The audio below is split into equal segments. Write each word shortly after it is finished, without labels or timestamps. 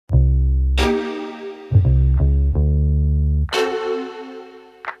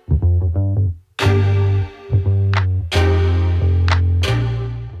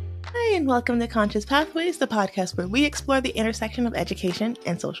welcome to Conscious Pathways, the podcast where we explore the intersection of education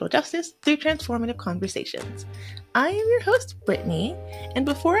and social justice through transformative conversations. I am your host, Brittany, and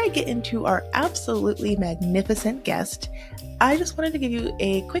before I get into our absolutely magnificent guest, I just wanted to give you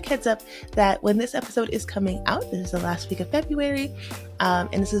a quick heads up that when this episode is coming out, this is the last week of February,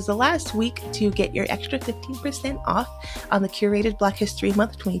 and this is the last week to get your extra 15% off on the curated Black History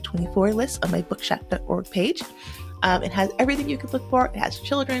Month 2024 list on my bookshop.org page. It has everything you could look for. It has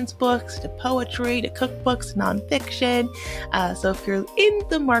children's books, to poetry, to cookbooks, nonfiction. So if you're in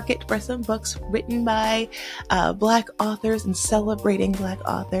the market for some books written by Black authors and celebrating Black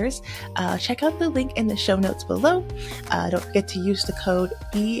authors, check out the link in the show notes below. Don't forget to use the code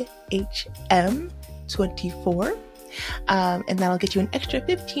BHM24. And that'll get you an extra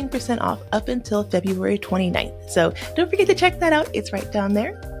 15% off up until February 29th. So don't forget to check that out. It's right down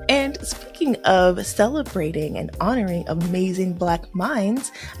there. And speaking of celebrating and honoring amazing Black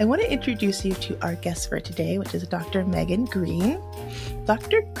minds, I want to introduce you to our guest for today, which is Dr. Meghan Green.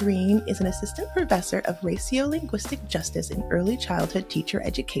 Dr. Green is an assistant professor of racio-linguistic justice in early childhood teacher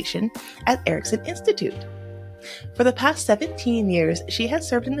education at Erickson Institute. For the past 17 years, she has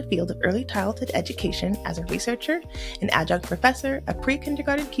served in the field of early childhood education as a researcher, an adjunct professor, a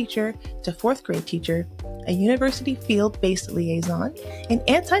pre-kindergarten teacher to fourth grade teacher, a university field-based liaison, an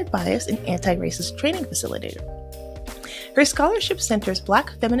anti-bias and anti-racist training facilitator. Her scholarship centers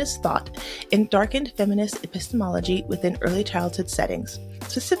Black feminist thought and darkened feminist epistemology within early childhood settings,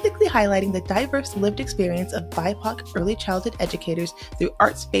 specifically highlighting the diverse lived experience of BIPOC early childhood educators through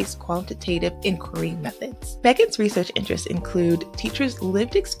arts-based quantitative inquiry methods. Meghan's research interests include teachers'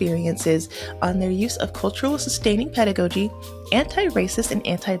 lived experiences on their use of cultural sustaining pedagogy, anti-racist and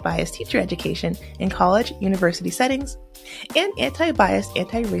anti-bias teacher education in college, university settings, and anti-bias,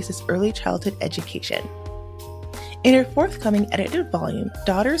 anti-racist early childhood education. In her forthcoming edited volume,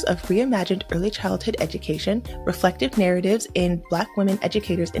 Daughters of Reimagined Early Childhood Education, Reflective Narratives in Black Women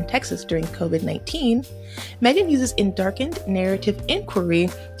Educators in Texas During COVID-19, Meghan uses darkened narrative inquiry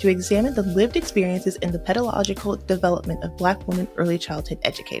to examine the lived experiences in the pedagogical development of Black women early childhood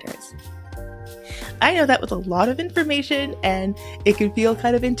educators. I know that was a lot of information and it can feel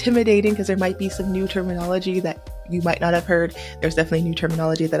kind of intimidating because there might be some new terminology that you might not have heard. There's definitely new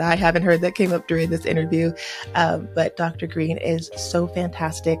terminology that I haven't heard that came up during this interview. But Dr. Green is so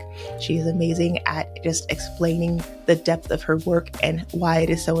fantastic. She is amazing at just explaining the depth of her work and why it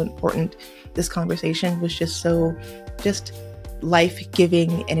is so important. This conversation was just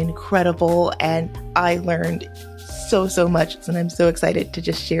life-giving and incredible, and I learned so much, and I'm so excited to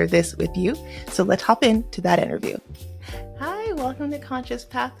just share this with you. So let's hop into that interview. Hi, welcome to Conscious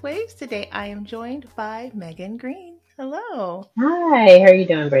Pathways. Today I am joined by Meghan Green. Hello. Hi, how are you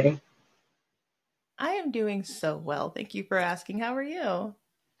doing, Brittany? I am doing so well. Thank you for asking. How are you?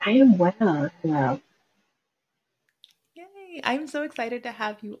 I am well. Yay. I'm so excited to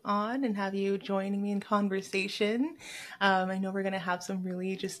have you on and have you joining me in conversation. I know we're going to have some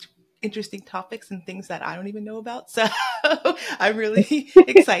really just interesting topics and things that I don't even know about. So I'm really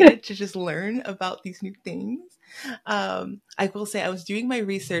excited to just learn about these new things. I will say I was doing my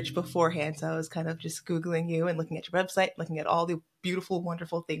research beforehand, so I was kind of just Googling you and looking at your website, looking at all the beautiful,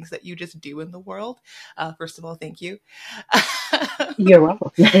 wonderful things that you just do in the world. First of all, thank you. You're welcome.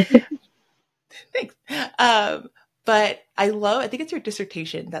 Thanks. But I think it's your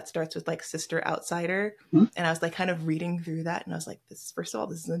dissertation that starts with like Sister Outsider. Mm-hmm. And I was like kind of reading through that and I was like, first of all,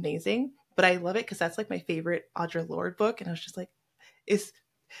 this is amazing. But I love it because that's like my favorite Audre Lorde book. And I was just like, is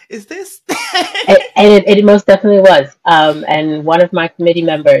this? and it most definitely was. And one of my committee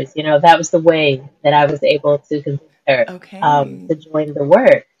members, that was the way that I was able to convince her to join the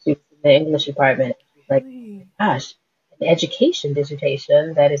work. She was in the English department. She was like, gosh, an education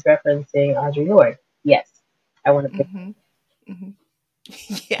dissertation that is referencing Audre Lorde. Yes. I want to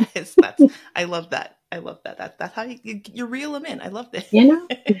Yes, I love that. That's how you reel them in. I love this.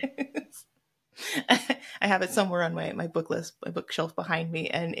 I have it somewhere on my bookshelf behind me,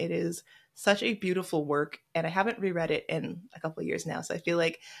 and it is such a beautiful work. And I haven't reread it in a couple of years now, so I feel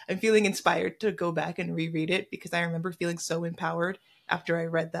like I'm feeling inspired to go back and reread it because I remember feeling so empowered after I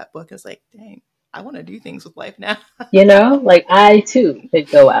read that book. I was like, dang, I want to do things with life now. Like I too could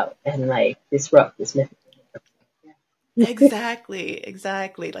go out and like disrupt this myth. Exactly.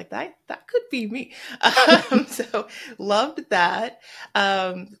 Like that could be me. So loved that.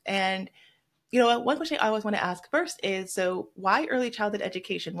 And one question I always want to ask first is, so why early childhood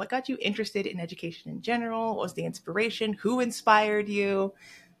education? What got you interested in education in general? What was the inspiration? Who inspired you?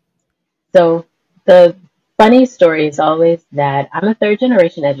 So the funny story is always that I'm a third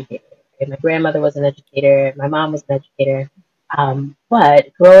generation educator. My grandmother was an educator. My mom was an educator.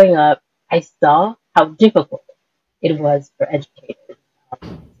 But growing up, I saw how difficult it was for educators.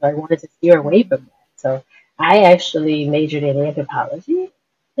 So I wanted to steer away Mm. from that. So I actually majored in anthropology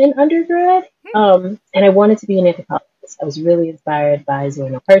in undergrad, and I wanted to be an anthropologist. I was really inspired by Zora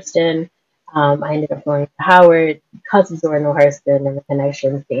Neale Hurston. I ended up going to Howard because of Zora Neale Hurston and the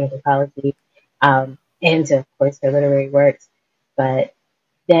connections to anthropology, and to, of course, her literary works. But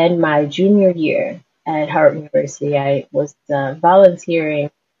then my junior year at Howard University, I was volunteering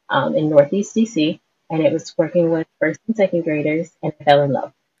in Northeast DC, and it was working with first and second graders, and I fell in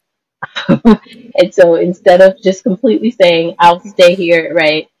love. And so instead of just completely saying, I'll stay here,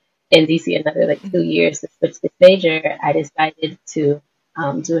 right, in DC another like 2 years to switch this major, I decided to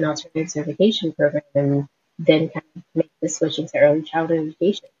do an alternative certification program and then kind of make the switch into early childhood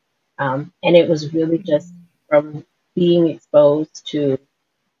education. And it was really just from being exposed to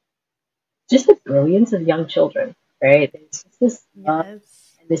just the brilliance of young children, right? There's just this love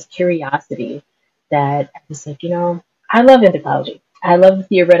Yes. and this curiosity that I was like, I love anthropology. I love the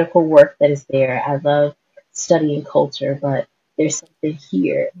theoretical work that is there. I love studying culture, but there's something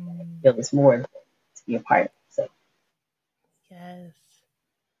here that I Mm. feel is more important to be a part of. So, Yes.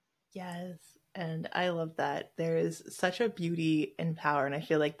 Yes. And I love that. There is such a beauty and power. And I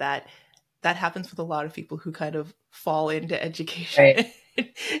feel like that happens with a lot of people who kind of fall into education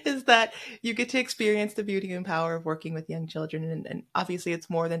right. is that you get to experience the beauty and power of working with young children. And obviously it's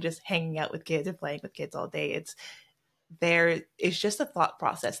more than just hanging out with kids and playing with kids all day. It's just a thought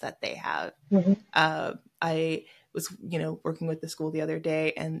process that they have. Mm-hmm. I was, working with the school the other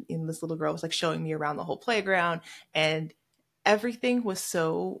day, and this little girl was like showing me around the whole playground, and everything was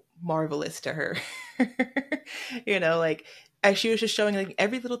so marvelous to her. Like as she was just showing like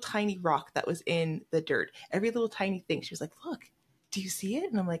every little tiny rock that was in the dirt, every little tiny thing. She was like, "Look, do you see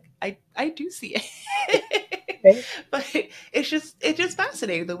it?" And I'm like, "I do see it." Right. But it's just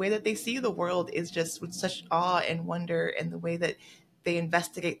fascinating. The way that they see the world is just with such awe and wonder, and the way that they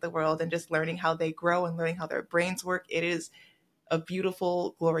investigate the world and just learning how they grow and learning how their brains work. It is a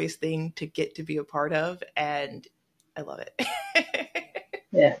beautiful, glorious thing to get to be a part of, and I love it.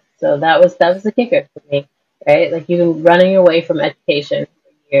 Yeah. So that was the kicker for me, right? Like you've been running away from education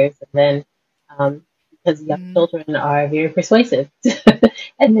for years, and then because young Mm, children are very persuasive,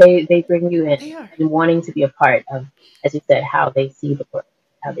 and they bring you in they are. and wanting to be a part of, as you said, how they see the world,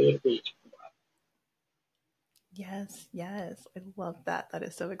 how they engage. Yes, yes. I love that. That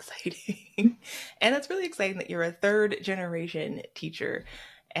is so exciting. And it's really exciting that you're a third generation teacher.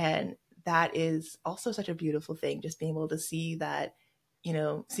 And that is also such a beautiful thing, just being able to see that,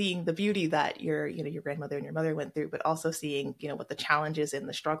 seeing the beauty that your grandmother and your mother went through, but also seeing, what the challenges and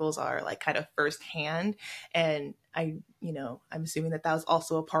the struggles are like kind of firsthand. And I'm assuming that that was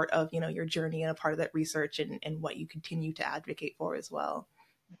also a part of, your journey and a part of that research and what you continue to advocate for as well.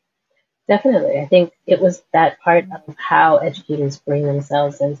 Definitely. I think it was that part of how educators bring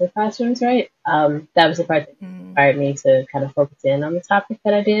themselves into classrooms, right? That was the part that Mm-hmm. inspired me to kind of focus in on the topic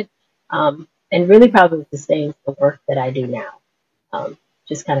that I did, and really probably sustains the work that I do now.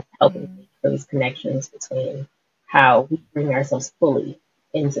 Just kind of helping Mm-hmm. make those connections between how we bring ourselves fully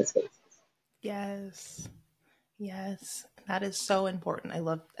into spaces. Yes. Yes, that is so important. I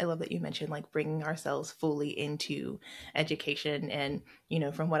love that you mentioned like bringing ourselves fully into education, and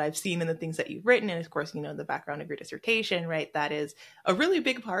from what I've seen in the things that you've written, and of course the background of your dissertation, right? That is a really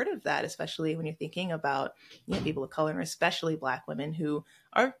big part of that, especially when you're thinking about people of color, and especially Black women who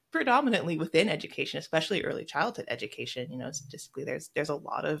are predominantly within education, especially early childhood education. Statistically, there's a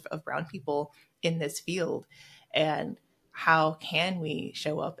lot of brown people in this field, and how can we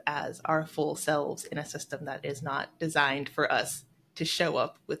show up as our full selves in a system that is not designed for us to show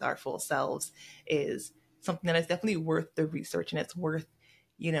up with our full selves is something that is definitely worth the research, and it's worth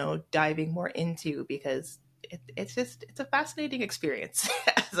diving more into, because it's a fascinating experience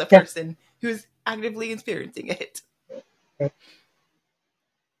as a person who's actively experiencing it. Definitely.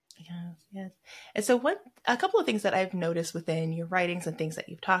 Yes, yes. And so what a couple of things that I've noticed within your writings and things that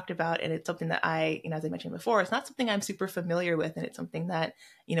you've talked about, and it's something that as I mentioned before, it's not something I'm super familiar with, and it's something that,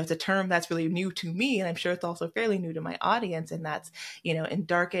 it's a term that's really new to me, and I'm sure it's also fairly new to my audience, and that's, in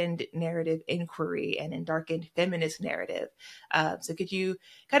darkened narrative inquiry and in darkened feminist narrative. So could you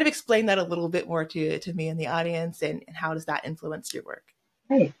kind of explain that a little bit more to me and the audience, and how does that influence your work?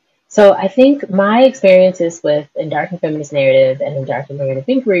 Right. So I think my experiences with Dark and Feminist Narrative and Dark and Narrative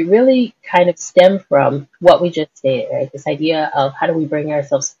Inquiry really kind of stem from what we just stated, right? This idea of how do we bring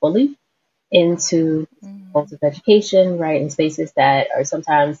ourselves fully into Mm, roles of education, right? In spaces that are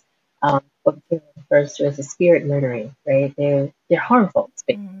sometimes what Taylor refers to as a spirit murdering, right? They're harmful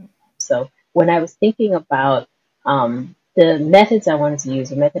spaces. mm, So when I was thinking about the methods I wanted to use,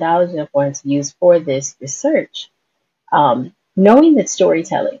 the methodology I wanted to use for this research, knowing that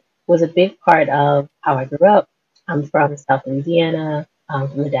storytelling was a big part of how I grew up. I'm from South Louisiana,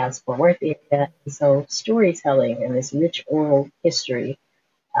 from the Dallas Fort Worth area, and so storytelling and this rich oral history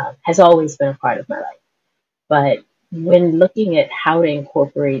has always been a part of my life. But when looking at how to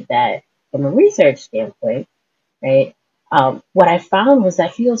incorporate that from a research standpoint, right? What I found was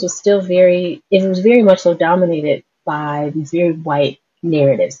that fields was still it was very much so dominated by these very white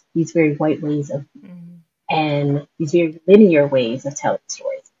narratives, these very white ways of, and these very linear ways of telling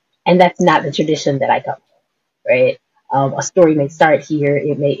stories. And that's not the tradition that I come from, right? A story may start here,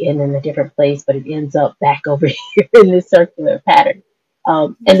 it may end in a different place, but it ends up back over here in this circular pattern.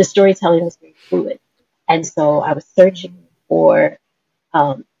 And the storytelling was very fluid. And so I was searching for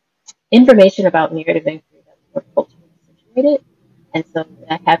um, information about narrative inquiry that was more culturally situated. And so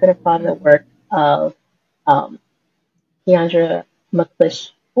I happened upon the work of um, Keandra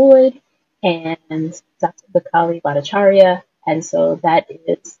McClish Boyd and Dr. Bakali Bhattacharya. And so that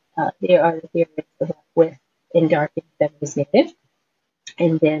is, they are the theorists of Black with in dark and feminist narrative.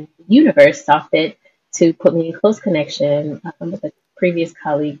 And then the universe saw fit to put me in close connection with a previous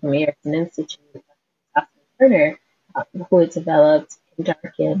colleague from Erickson Institute, Dr. Turner, who had developed and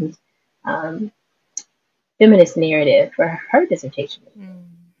darkened um, feminist narrative for her dissertation. And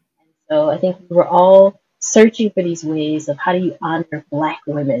so I think we were all searching for these ways of how do you honor Black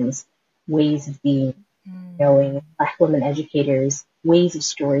women's ways of being, knowing Black women educators, ways of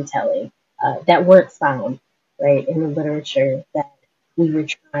storytelling that weren't found, right, in the literature that we were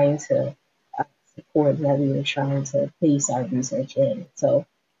trying to support, that we were trying to place our research in. So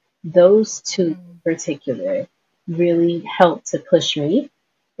those two in particular really helped to push me.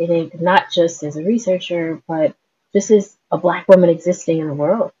 I think not just as a researcher, but just as a Black woman existing in the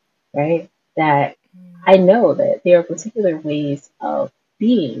world, right? That I know that there are particular ways of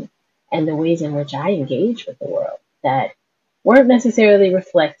being and the ways in which I engage with the world that weren't necessarily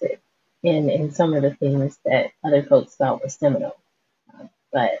reflected in some of the things that other folks thought were seminal.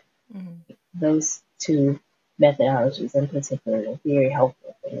 But those two methodologies in particular are very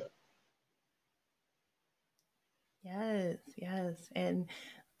helpful for me. Yes, yes. And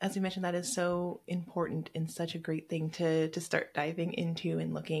as you mentioned, that is so important and such a great thing to start diving into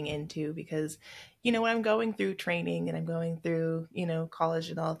and looking into because, when I'm going through training and I'm going through, college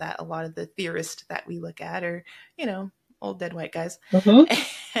and all of that, a lot of the theorists that we look at are, old dead white guys.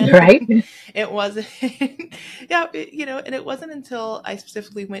 Right? And it wasn't, yeah, and it wasn't until I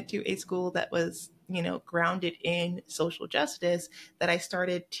specifically went to a school that was, grounded in social justice that I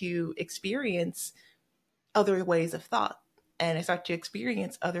started to experience other ways of thought and I started to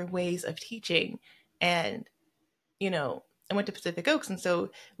experience other ways of teaching. And, I went to Pacific Oaks. And so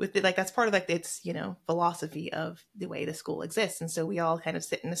with it, like, that's part of like its, philosophy of the way the school exists. And so we all kind of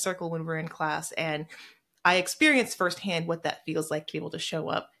sit in a circle when we're in class. And I experienced firsthand what that feels like to be able to show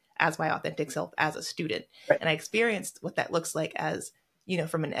up as my authentic self as a student. Right. And I experienced what that looks like as,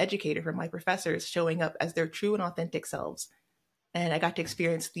 from an educator, from my professors showing up as their true and authentic selves. And I got to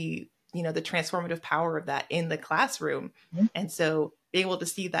experience the transformative power of that in the classroom. And so being able to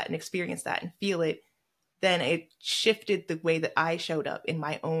see that and experience that and feel it, then it shifted the way that I showed up in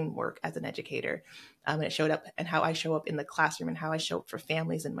my own work as an educator. And it showed up and how I show up in the classroom and how I show up for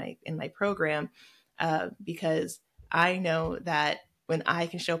families in my program, because I know that when I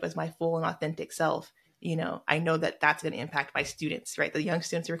can show up as my full and authentic self, I know that that's going to impact my students, right? The young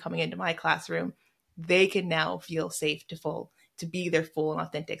students who are coming into my classroom, they can now feel safe to be their full and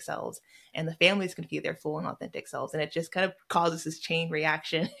authentic selves, and the families can be their full and authentic selves, and it just kind of causes this chain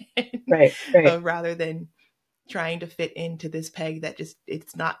reaction. Right. Right. Rather than trying to fit into this peg that just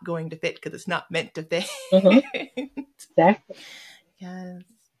it's not going to fit because it's not meant to fit. Exactly. Yes,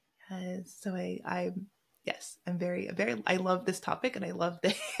 yes. So yes, I'm very I love this topic and I love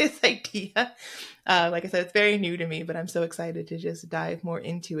this idea. Like I said, it's very new to me, but I'm so excited to just dive more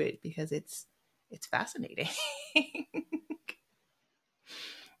into it because it's fascinating.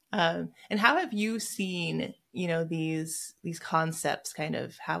 And how have you seen, these concepts kind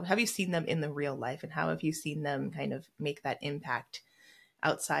of, how have you seen them in the real life, and how have you seen them kind of make that impact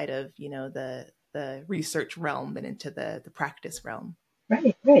outside of, the research realm and into the practice realm?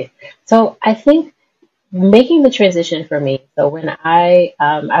 Right. Right. So I think making the transition for me. So when I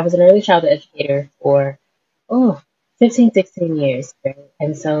was an early childhood educator for oh 15, 16 years, right?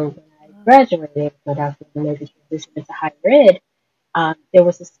 And so when I graduated with my doctorate and made the transition into higher ed, there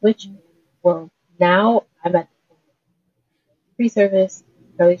was a switch. Well, now I'm at the point of pre-service,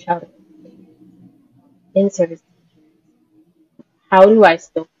 early childhood educators, in-service teachers. How do I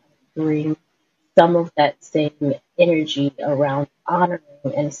still kind of bring some of that same energy around honoring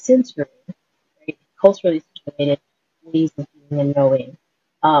and censoring, right, culturally situated ways of being and knowing,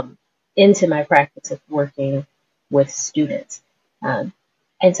 um, into my practice of working with students. Um,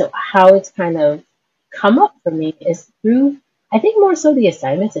 and so, how it's kind of come up for me is through, I think, more so the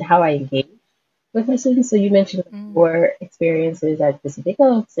assignments and how I engage with my students. So, you mentioned your experiences at Pacific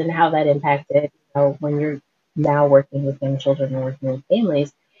Oaks and how that impacted, when you're now working with young children and working with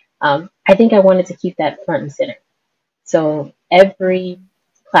families. I think I wanted to keep that front and center. So every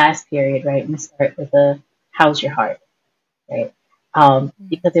class period, right, we start with a how's your heart, right?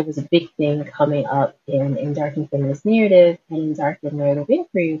 Because it was a big thing coming up in Dark and Feminist Narrative and in Dark and Narrative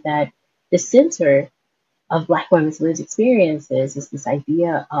Inquiry that the center of Black women's lived experiences is this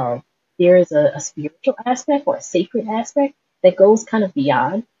idea of there is a spiritual aspect or a sacred aspect that goes kind of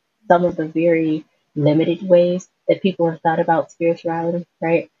beyond some of the very limited ways that people have thought about spirituality,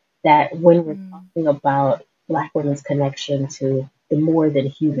 right? That when we're talking about Black women's connection to the more than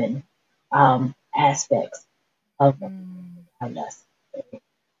human aspects of what around us.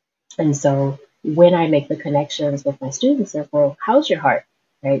 And so when I make the connections with my students of, well, how's your heart?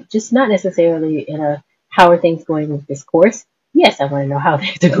 Right? Just not necessarily in a how are things going with this course? Yes, I want to know how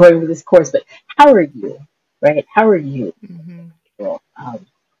things are going with this course, but how are you? Right? How are you? Well,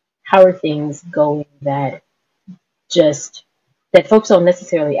 how are things going that just that folks don't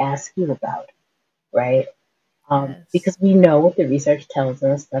necessarily ask you about, right? Because we know what the research tells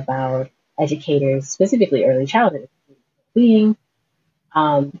us about educators, specifically early childhood being,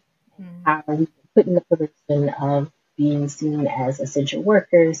 um, how we put in the position of being seen as essential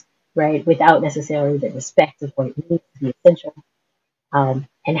workers, right, without necessarily the respect of what it means to be essential.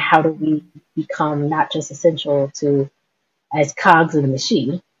 And how do we become not just essential to as cogs of the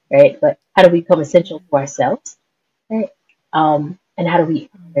machine, right, but how do we become essential to ourselves, right? And how do we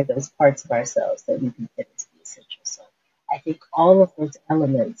honor those parts of ourselves that we consider to be essential? So I think all of those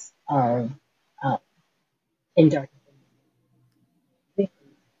elements of in Dark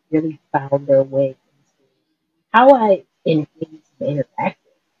really found their way into how I engage and interact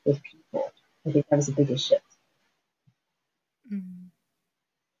with people. I think that was the biggest shift.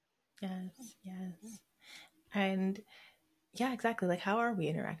 Yes, yes. And yeah, exactly. Like, how are we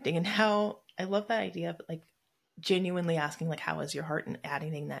interacting? And how I love that idea of like genuinely asking, like, how is your heart, and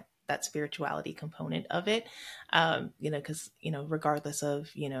adding in that spirituality component of it. Because regardless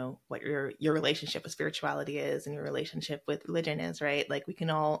of what your relationship with spirituality is and your relationship with religion is, right? Like, we can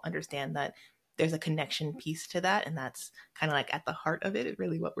all understand that there's a connection piece to that, and that's kind of like at the heart of it,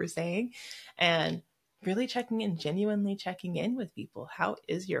 really what we're saying. And really genuinely checking in with people. How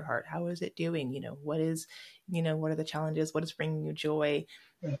is your heart? How is it doing? What are the challenges? What is bringing you joy?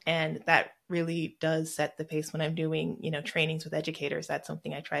 And that really does set the pace when I'm doing trainings with educators. That's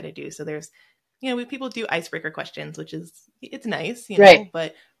something I try to do. So there's people do icebreaker questions, which is, it's nice, Right.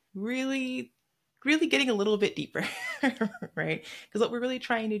 but really really getting a little bit deeper. Right, because what we're really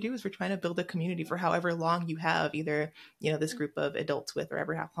trying to do is we're trying to build a community for however long you have either this group of adults with, or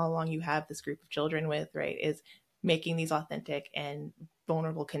ever how long you have this group of children with, right, is making these authentic and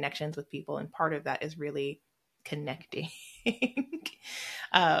vulnerable connections with people. And part of that is really connecting.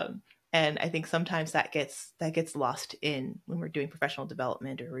 um, and I think sometimes that gets lost in when we're doing professional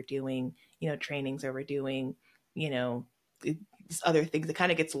development, or we're doing trainings, or we're doing you know these other things. It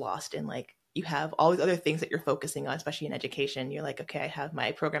kind of gets lost in, like, you have all these other things that you're focusing on, especially in education. You're like, okay, I have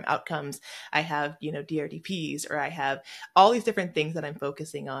my program outcomes, I have DRDPs, or I have all these different things that I'm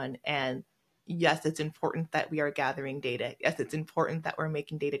focusing on. And yes, it's important that we are gathering data. Yes, it's important that we're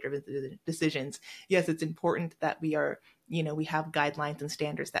making data driven decisions. Yes, it's important that we are we have guidelines and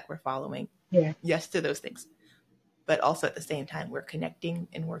standards that we're following. Yeah. Yes to those things. But also at the same time, we're connecting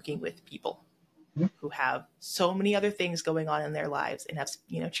and working with people who have so many other things going on in their lives, and have,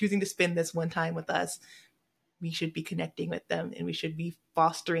 choosing to spend this one time with us. We should be connecting with them, and we should be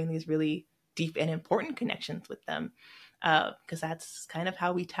fostering these really deep and important connections with them. Because that's kind of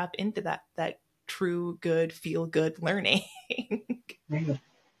how we tap into that true, good, feel good learning. Right.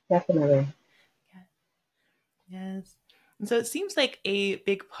 Definitely. Yes. And so it seems like a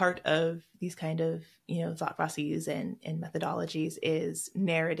big part of these kind of, thought processes and methodologies is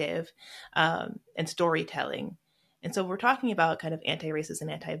narrative, and storytelling. And so we're talking about kind of anti-racist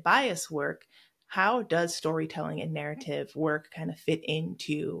and anti-bias work. How does storytelling and narrative work kind of fit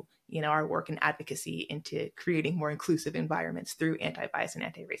into, our work and advocacy into creating more inclusive environments through anti-bias and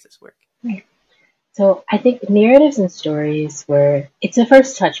anti-racist work? Right. So I think narratives and stories it's a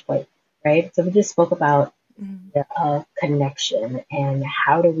first touch point, right? So we just spoke about the connection and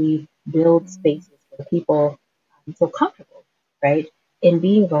how do we build spaces where people feel comfortable, right? in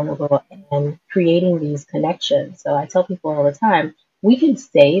being vulnerable and creating these connections. So I tell people all the time, we can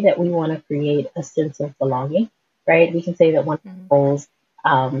say that we want to create a sense of belonging, right? We can say that one of Mm-hmm. our goals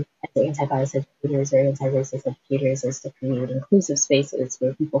as anti-bias educators or anti-racist educators is to create inclusive spaces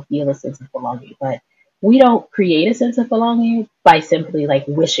where people feel a sense of belonging. But we don't create a sense of belonging by simply like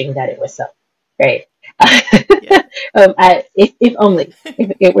wishing that it was so, right? Yeah. If only,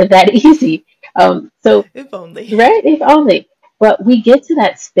 if it were that easy. So If only. right? If only. But we get to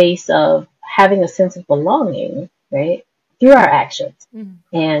that space of having a sense of belonging, right? Through our actions.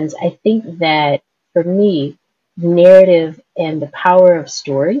 Mm-hmm. And I think that for me, narrative and the power of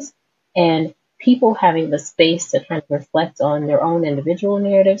stories and people having the space to kind of reflect on their own individual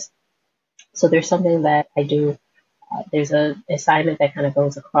narratives. So there's something that I do there's a assignment that kind of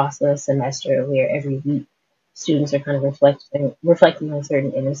goes across the semester where every week students are kind of reflecting on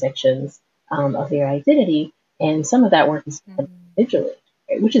certain intersections of their identity, and some of that work is done Mm-hmm. individually,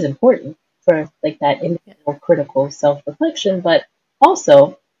 right, which is important for like that Yeah. individual critical self reflection, but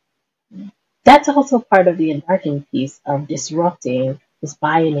also that's also part of the embarking piece of disrupting this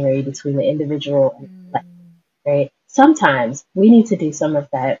binary between the individual and the collective, Mm-hmm. right? Sometimes we need to do some of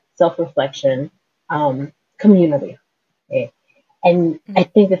that self reflection communally, right? And I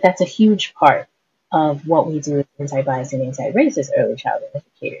think that that's a huge part of what we do as anti-bias and anti-racist early childhood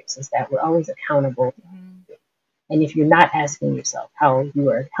educators is that we're always accountable. Mm-hmm. And if you're not asking yourself how you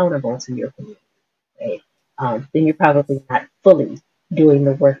are accountable to your community, right, then you're probably Yes. not fully doing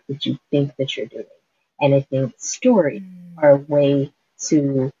the work that you think that you're doing. And I think stories Mm. are a way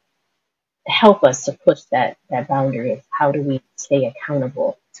to help us to push that boundary of how do we stay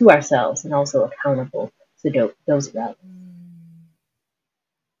accountable to ourselves and also accountable to those around us. Mm.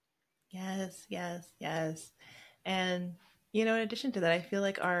 Yes, yes, yes. And in addition to that, I feel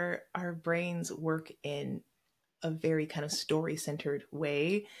like our brains work in a very kind of story centered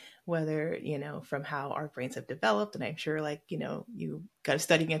way, whether, from how our brains have developed. And I'm sure, like, you kind of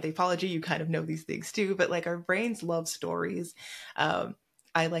studying anthropology, you kind of know these things too, but like our brains love stories. Um,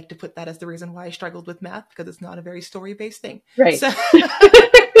 I like to put that as the reason why I struggled with math because it's not a very story based thing. Right. So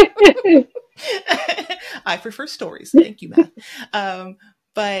I prefer stories. Thank you, math.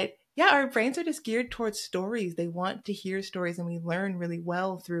 But yeah, our brains are just geared towards stories. They want to hear stories, and we learn really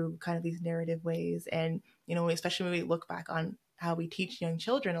well through kind of these narrative ways. And, especially when we look back on how we teach young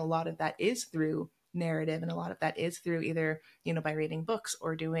children, a lot of that is through narrative, and a lot of that is through either, by reading books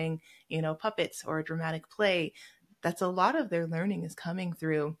or doing, puppets or a dramatic play. That's a lot of their learning is coming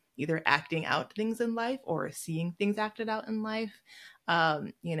through either acting out things in life or seeing things acted out in life.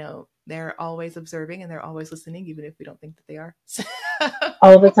 They're always observing and they're always listening, even if we don't think that they are.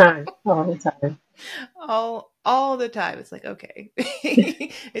 All the time. All the time. all the time. It's like, okay,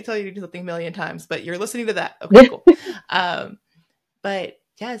 I tell you to do something a million times, but you're listening to that. Okay, cool. Um, but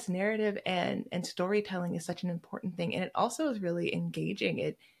yes, narrative and storytelling is such an important thing, and it also is really engaging.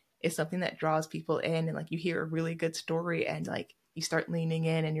 It is something that draws people in, and like you hear a really good story, and like you start leaning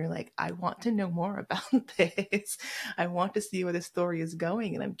in, and you're like, I want to know more about this. I want to see where this story is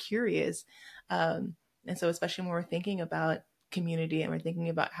going, and I'm curious. And so, especially when we're thinking about community and we're thinking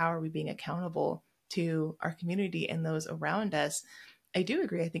about how are we being accountable to our community and those around us, I do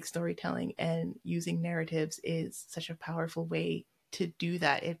agree. I think storytelling and using narratives is such a powerful way to do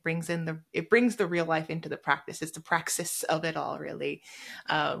that. It brings the real life into the practice. It's the praxis of it all, really.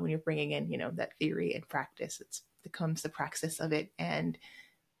 When you're bringing in, that theory and practice, it becomes the praxis of it, and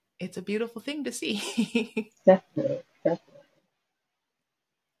it's a beautiful thing to see. Definitely. Definitely.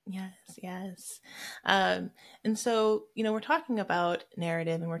 Yes, yes. And so, we're talking about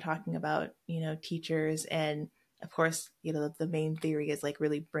narrative and we're talking about, teachers. And of course, the main theory is like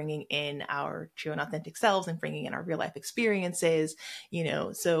really bringing in our true and authentic selves and bringing in our real life experiences,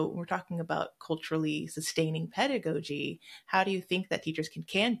 So we're talking about culturally sustaining pedagogy. How do you think that teachers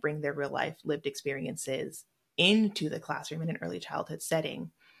can bring their real life lived experiences into the classroom in an early childhood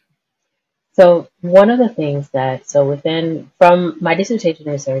setting? So one of the things that, so within, from my dissertation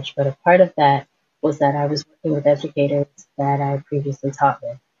research, but a part of that was that I was working with educators that I previously taught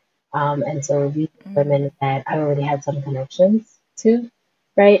with. And so these were Mm-hmm. women that I already had some connections to,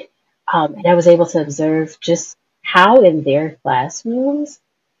 right? And I was able to observe just how in their classrooms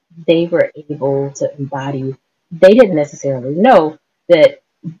they were able to embody, they didn't necessarily know that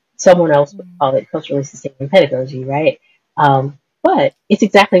someone else would call it culturally sustaining pedagogy, right? But it's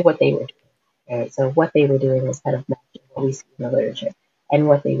exactly what they were doing. Right? So what they were doing was kind of matching what we see in the literature, and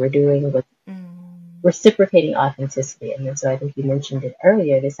what they were doing was Mm-hmm. reciprocating authenticity. And then, so I think you mentioned it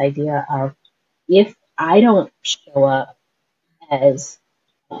earlier, this idea of if I don't show up as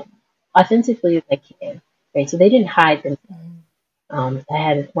um, authentically as I can, right? So they didn't hide themselves. I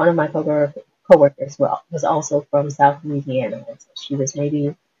had one of my coworkers was also from South Louisiana, and so she was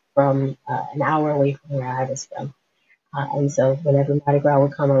maybe from an hour away from where I was from. And so whenever Mardi Gras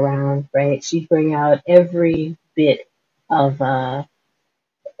would come around, right, she'd bring out every bit of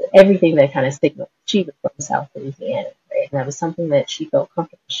everything that kind of stigma. She was from South Louisiana, right? And that was something that she felt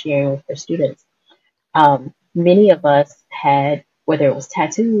comfortable sharing with her students. Many of us had, whether it was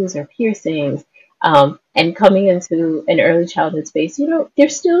tattoos or piercings, and coming into an early childhood space,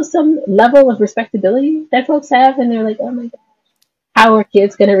 there's still some level of respectability that folks have, and they're like, oh my God, how are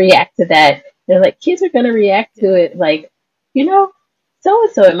kids going to react to that? They're like, kids are going to react to it like, you know, so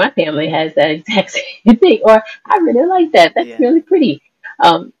and so in my family has that exact same thing, or I really like that. That's really pretty.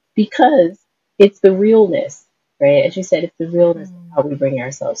 Because it's the realness, right? As you said, it's the realness of how we bring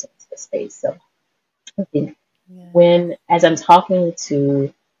ourselves into the space. So I think as I'm talking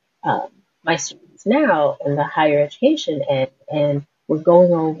to um, my students now in the higher education and we're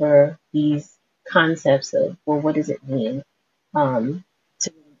going over these concepts of, well, what does it mean to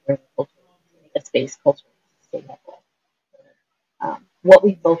really bring culture, to make a space culturally sustainable? What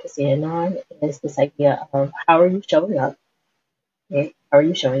we focus in on is this idea of how are you showing up, right? How are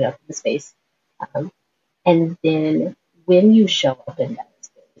you showing up in the space? Um, and then when you show up in that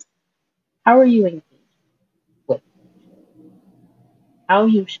space, how are you engaging with how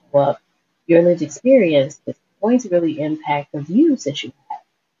you show up? Your lived experience is going to really impact the views that you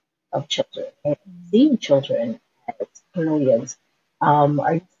have of children and seeing children as brilliant.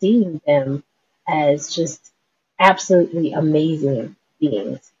 Are you seeing them as just absolutely amazing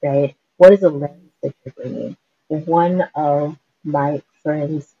beings, right? What is the lens that you're bringing? One of my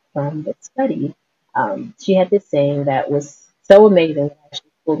friends from the study, she had this saying that was so amazing that I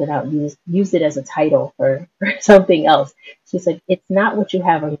actually pulled it out and used it as a title for something else. She's like, it's not what you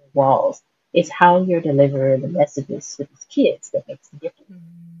have on your walls, it's how you're delivering the messages to these kids that makes the difference.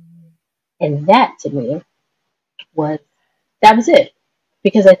 And that to me was that was it.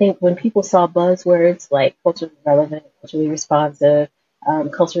 Because I think when people saw buzzwords like culturally relevant, culturally responsive,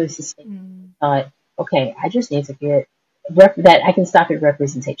 culturally sustainable, thought, okay, I just need to get that I can stop at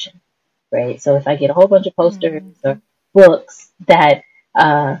representation, right? So if I get a whole bunch of posters or books that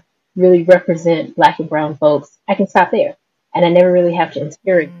really represent Black and Brown folks, I can stop there, and I never really have to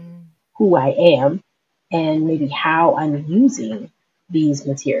interrogate who I am and maybe how I'm using these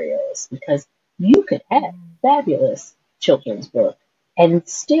materials because you could have fabulous children's book and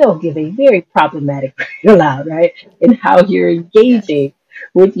still give a very problematic read aloud, right? In how you're engaging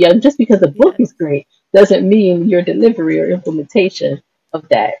with young. Just because a book is great doesn't mean your delivery or implementation of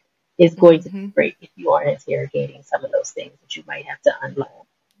that is going to be great if you are interrogating some of those things that you might have to unlearn.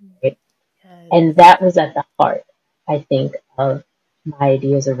 Right? And that was at the heart, I think, of my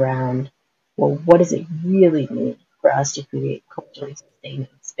ideas around, well, what does it really mean for us to create culturally sustaining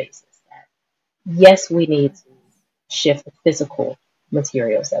spaces that, yes, we need to shift the physical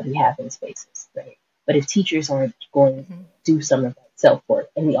materials that we have in spaces, right? But if teachers aren't going to do some of that self work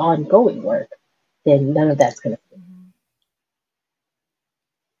and the ongoing work, then none of that's going to fit.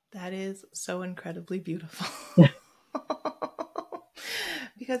 That is so incredibly beautiful.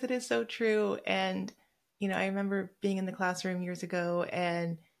 Because it is so true. And, I remember being in the classroom years ago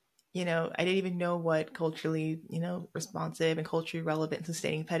and, I didn't even know what culturally, responsive and culturally relevant and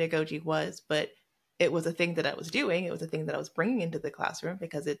sustaining pedagogy was, but it was a thing that I was doing. It was a thing that I was bringing into the classroom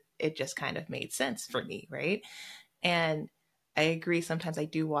because it just kind of made sense for me, right? And I agree. Sometimes I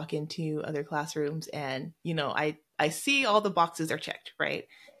do walk into other classrooms and, I see all the boxes are checked, right?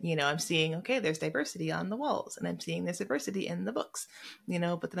 I'm seeing, okay, there's diversity on the walls and I'm seeing there's diversity in the books,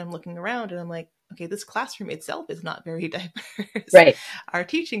 but then I'm looking around and I'm like, okay, this classroom itself is not very diverse. Right. Our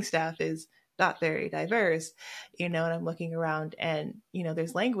teaching staff is not very diverse, and I'm looking around and,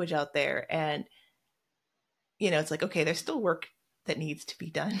 there's language out there and, it's like, okay, there's still work that needs to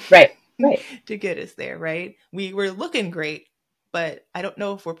be done. Right. Right. To get us there, right? We're looking great, but I don't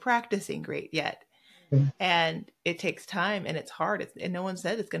know if we're practicing great yet. Mm-hmm. And it takes time and it's hard. And no one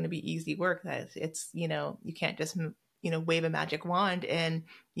said it's going to be easy work. That it's, you can't just, wave a magic wand and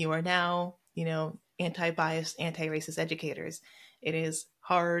you are now, anti-biased, anti-racist educators. It is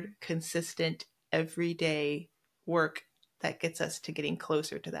hard, consistent, everyday work that gets us to getting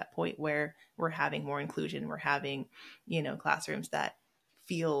closer to that point where we're having more inclusion. We're having, classrooms that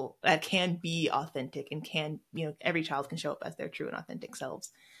feel that can be authentic and can, every child can show up as their true and authentic selves.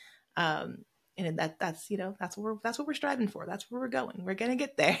 And that's that's what we're striving for. That's where we're going. We're gonna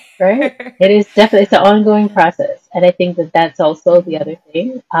get there. Right. It is definitely it's an ongoing process, and I think that that's also the other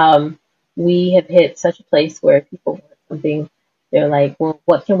thing. We have hit such a place where people want something. They're like, well,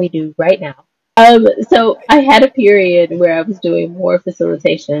 what can we do right now? So I had a period where I was doing more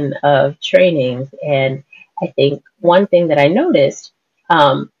facilitation of trainings, and I think one thing that I noticed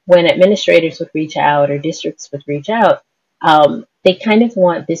when administrators would reach out or districts would reach out, they kind of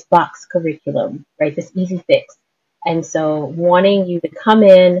want this box curriculum, right? This easy fix. And so wanting you to come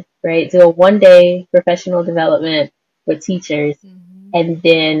in, right, do a 1 day professional development with teachers, Mm-hmm. and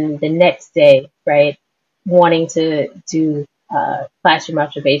then the next day, right, wanting to do classroom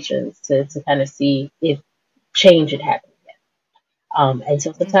observations to kind of see if change had happened. And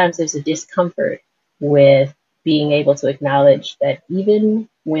so sometimes Mm-hmm. there's a discomfort with being able to acknowledge that even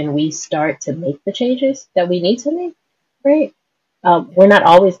when we start to make the changes that we need to make, right, we're Yeah. not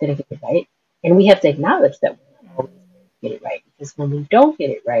always going to get it right. And we have to acknowledge that we're not always going to get it right, because when we don't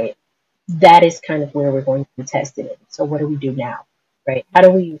get it right, that is kind of where we're going to be tested in. So what do we do now, right? How do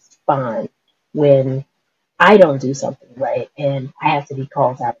we respond when I don't do something right and I have to be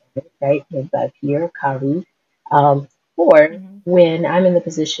called out, right? With a peer, colleague, um, or Mm-hmm. when I'm in the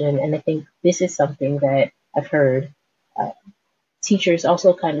position, and I think this is something that I've heard uh, teachers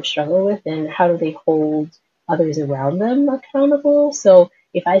also kind of struggle with, and how do they hold others around them accountable? So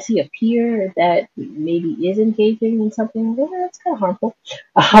if I see a peer that maybe is engaging in something, well, that's kind of harmful.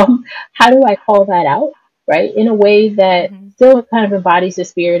 How do I call that out, right? In a way that Mm-hmm. still kind of embodies the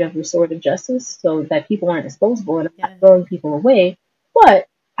spirit of restorative justice, so that people aren't disposable and I'm not Yes. throwing people away, but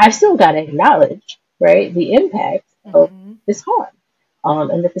I've still got to acknowledge, right, the impact of Mm-hmm. this harm.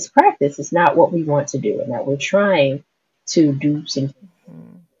 And that this practice is not what we want to do, and that we're trying to do something.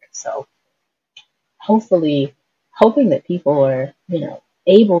 Mm-hmm. So hopefully, hoping that people are,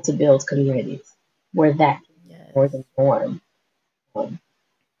 able to build communities where that can be more Yes. than norm. Um,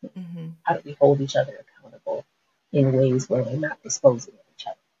 Mm-hmm. how do we hold each other accountable in ways where we're not disposing of each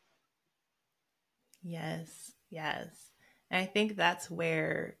other? Yes, yes. And I think that's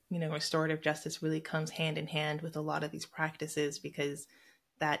where, restorative justice really comes hand in hand with a lot of these practices, because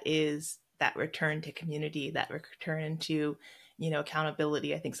that is that return to community, that return to,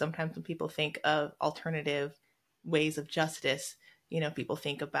 accountability. I think sometimes when people think of alternative ways of justice, people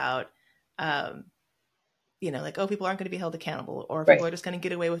think about, um, like, oh, people aren't going to be held accountable, or people Right. are just going to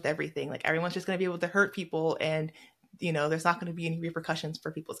get away with everything. Like everyone's just going to be able to hurt people, and, there's not going to be any repercussions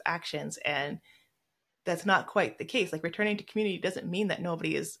for people's actions. And that's not quite the case. Like returning to community doesn't mean that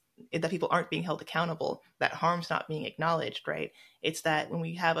that people aren't being held accountable, that harm's not being acknowledged, right? It's that when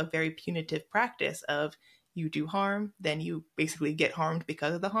we have a very punitive practice of you do harm, then you basically get harmed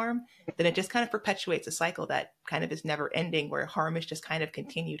because of the harm, then it just kind of perpetuates a cycle that kind of is never ending, where harm is just kind of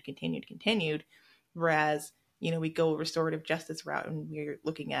continued, continued, continued. Whereas, we go restorative justice route and we're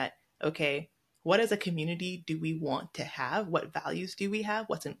looking at, okay, what as a community do we want to have? What values do we have?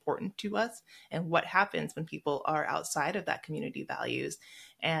 What's important to us? And what happens when people are outside of that community values?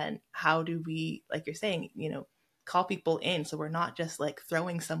 And how do we, like you're saying, call people in, so we're not just like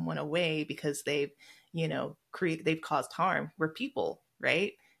throwing someone away because they've caused harm. We're people,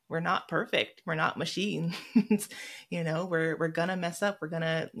 right? We're not perfect, we're not machines. We're gonna mess up, we're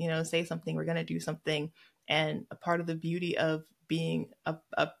gonna say something, we're gonna do something. And a part of the beauty of being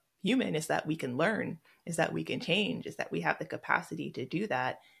a human is that we can learn, is that we can change, is that we have the capacity to do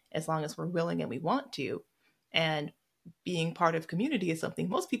that, as long as we're willing and we want to. And being part of community is something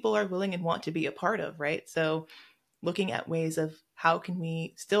most people are willing and want to be a part of, right? So looking at ways of how can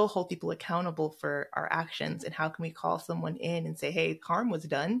we still hold people accountable for our actions, and how can we call someone in and say, hey, harm was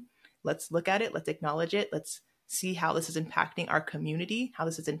done, let's look at it, let's acknowledge it, let's see how this is impacting our community, how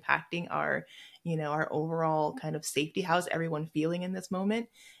this is impacting our overall kind of safety, how's everyone feeling in this moment.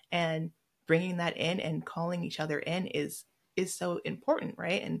 And bringing that in and calling each other in is so important,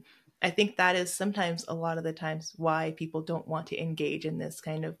 right? And I think that is sometimes, a lot of the times, why people don't want to engage in this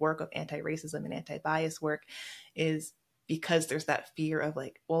kind of work of anti-racism and anti-bias work, is because there's that fear of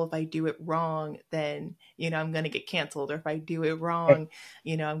like, well, if I do it wrong, then, I'm going to get canceled. Or if I do it Right. wrong,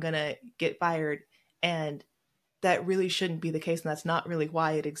 I'm going to get fired. And that really shouldn't be the case. And that's not really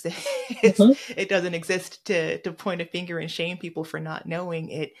why it exists. Mm-hmm. It doesn't exist to point a finger and shame people for not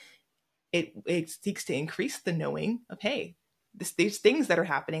knowing. It seeks to increase the knowing of, hey, these things that are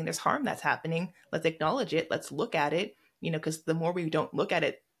happening, there's harm that's happening, let's acknowledge it, let's look at it, because the more we don't look at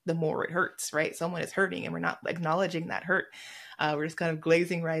it, the more it hurts, right? Someone is hurting and we're not acknowledging that hurt. We're just kind of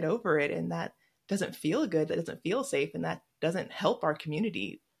glazing right over it, and that doesn't feel good, that doesn't feel safe, and that doesn't help our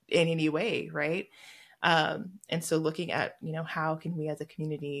community in any way, right? And so looking at, how can we as a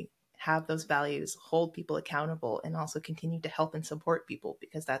community have those values, hold people accountable, and also continue to help and support people,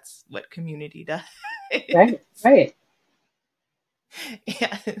 because that's what community does. Right. Right.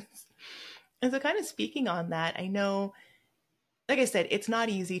 Yes. And so kind of speaking on that, I know like I said, it's not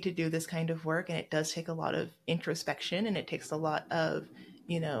easy to do this kind of work, and it does take a lot of introspection, and it takes a lot of,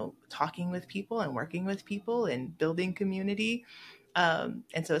 talking with people and working with people and building community. And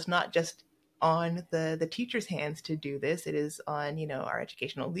so it's not just on the teacher's hands to do this. It is on, our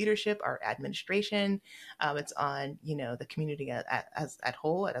educational leadership, our administration. It's on, the community as at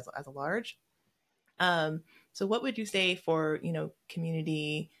whole, as a large. Um, so what would you say for,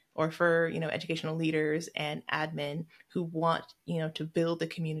 community or for, educational leaders and admin who want, to build a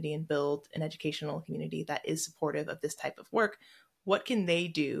community and build an educational community that is supportive of this type of work? What can they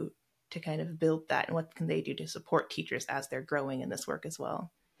do to kind of build that? And what can they do to support teachers as they're growing in this work as well?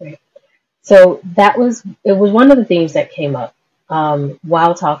 Right. So it was one of the themes that came up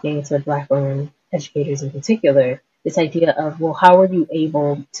while talking to Black women educators in particular. This idea of, well, how are you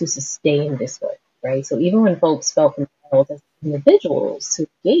able to sustain this work, right? So even when folks felt compelled as individuals to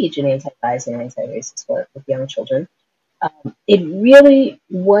engage in anti-bias and anti-racist work with young children, it really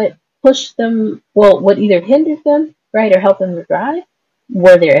what pushed them, well, what either hindered them, right, or helped them to thrive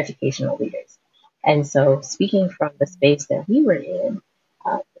were their educational leaders. And so, speaking from the space that we were in,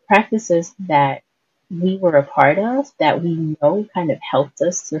 the practices that we were a part of that we know kind of helped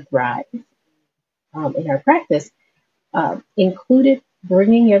us to thrive in our practice included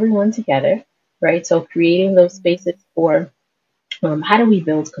bringing everyone together, right? So, creating those spaces for how do we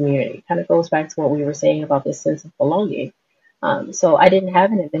build community? Kind of goes back to what we were saying about this sense of belonging. So I didn't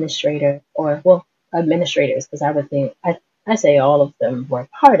have an administrator or, well, administrators, because I would think, I say all of them were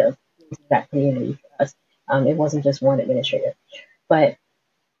part of that community for us. It wasn't just one administrator. But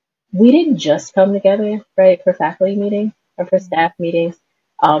we didn't just come together, right, for faculty meetings or for staff meetings.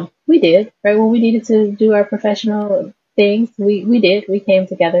 We did, right, when we needed to do our professional things, we did. We came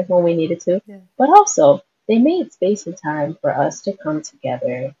together when we needed to. Yeah. But also, they made space and time for us to come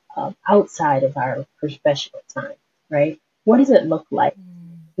together outside of our professional time, right? What does it look like?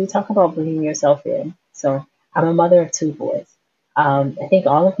 We talk about bringing yourself in. So I'm a mother of two boys. I think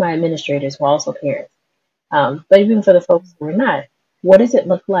all of my administrators were also parents. But even for the folks who are not, what does it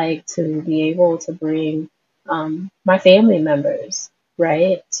look like to be able to bring my family members,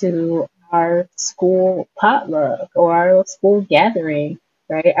 right, to our school potluck or our school gathering,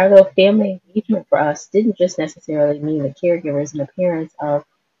 right? Our little family engagement for us didn't just necessarily mean the caregivers and the parents of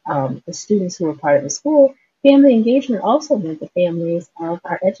the students who were part of the school. Family engagement also meant the families of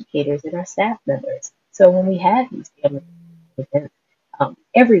our educators and our staff members. So when we had these family events,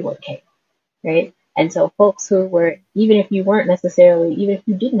 everyone came, right? And so folks who were, even if you weren't necessarily, even if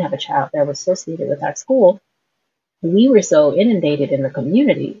you didn't have a child that was associated with our school, we were so inundated in the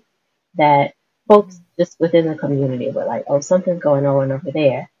community that folks just within the community were like, oh, something's going on over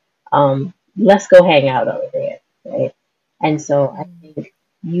there. Let's go hang out over there, right? And so I think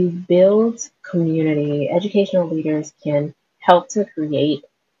you build community, educational leaders can help to create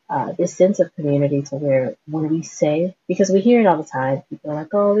this sense of community to where when we say, because we hear it all the time, people are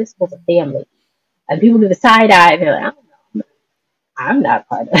like, oh, this was a family. And people do the side eye, and they're like, I don't know, I'm not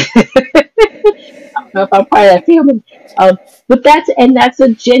part of it. I don't know if I'm part of that family. But that's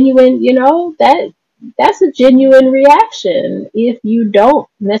a genuine, that's a genuine reaction. If you don't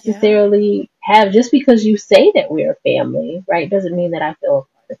Yeah. necessarily have, just because you say that we're a family, right, doesn't mean that I feel a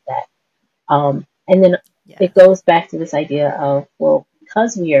part of that. And then it Yes. goes back to this idea of, well,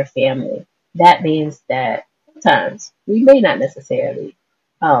 because we are family, that means that sometimes we may not necessarily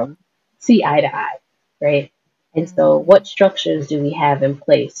um, see eye to eye, right? And so, what structures do we have in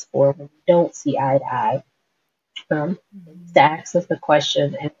place for when we don't see eye to eye? They used to ask us the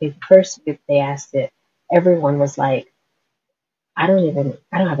question, and the first week they asked it, everyone was like, I don't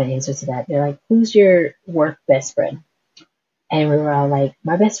have an answer to that. They're like, who's your work best friend? And we were all like,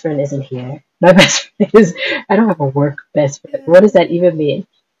 my best friend isn't here. My best friend is, I don't have a work best friend. What does Yeah. that even mean?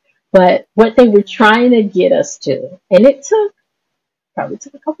 But what they were Yeah. trying to get us to, and it probably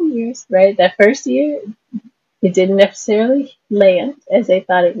took a couple years, right? That first year, it didn't necessarily land as they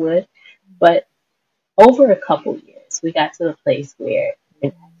thought it would. But over a couple years, we got to the place where we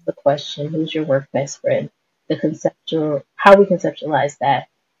asked the question, who's your work best friend? The conceptual, how we conceptualized that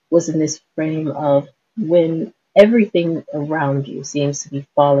was in this frame of when everything around you seems to be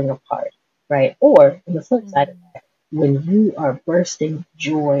falling apart, right? Or on the flip side of that, when you are bursting with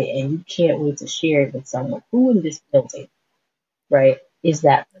joy and you can't wait to share it with someone, who in this building, right, is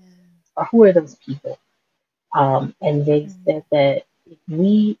that, or who are those people? And they said that if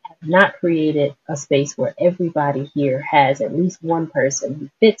we have not created a space where everybody here has at least one person who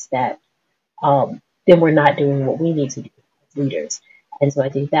fits that, then we're not doing what we need to do as leaders. And so I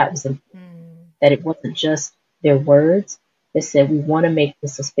think that was important, that it wasn't just their words that said we want to make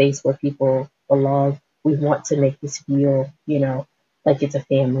this a space where people belong. We want to make this feel, like it's a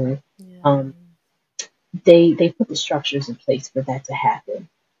family. Um, Yeah. they put the structures in place for that to happen.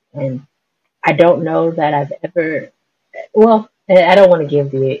 And I don't know that I've ever, well, I don't want to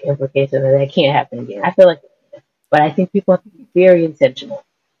give the implication that it can't happen again. I feel like, but I think people have to be very intentional,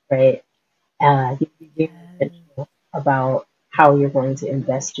 right? You have to be very Yes. intentional about how you're going to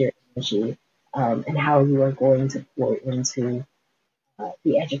invest your energy, and how you are going to pour into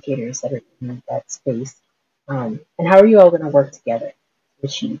the educators that are in that space. And how are you all going to work together to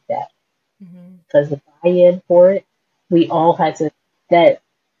achieve that? Mm-hmm. Because the buy-in for it, we all had to, that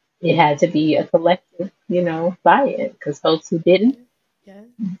it had to be a collective, buy-in. Because folks who didn't, Yes.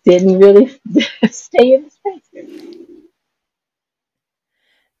 Yes. didn't really stay in the space.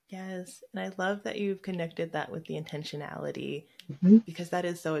 Yes. And I love that you've connected that with the intentionality Mm-hmm. because that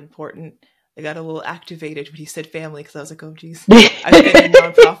is so important. I got a little activated when you said family because I was like, oh geez. I've been in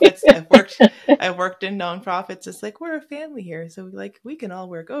nonprofits. I've worked in nonprofits. It's like we're a family here. So like we can all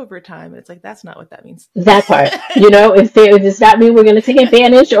work overtime. And it's like that's not what that means. That part, if it's not me, we're going to take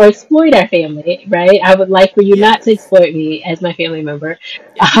advantage or exploit our family, right? I would like for you not to Yes. exploit me as my family member.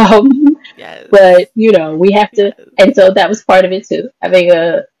 Yes. Um, Yes. but we have to, Yes. and so that was part of it too, having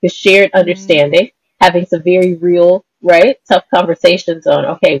a shared Mm, understanding, having some very real, right, tough conversations on,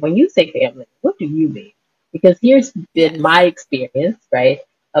 okay, when you say family, what do you mean? Because here's been my yes. experience, right,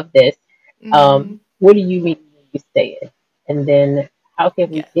 of this. Mm-hmm. What do you mean when you say it? And then how can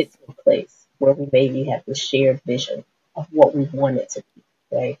we get Yes. to a place where we maybe have this shared vision of what we want it to be,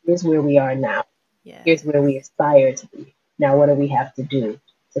 right? Here's where we are now. Here's where we Yes. aspire to be. Now, what do we have to do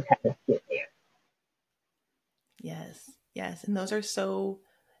to kind of get there? Yes. Yes. And those are so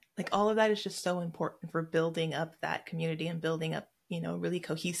like all of that is just so important for building up that community and building up, a really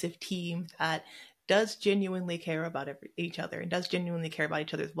cohesive team that does genuinely care about each other and does genuinely care about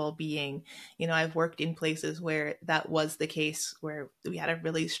each other's well-being. I've worked in places where that was the case, where we had a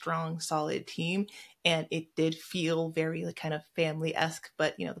really strong, solid team, and it did feel very like kind of family-esque,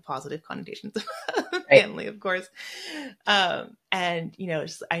 but the positive connotations of Right. family, of course. And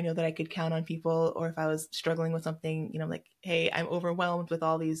just, I know that I could count on people, or if I was struggling with something, like, hey, I'm overwhelmed with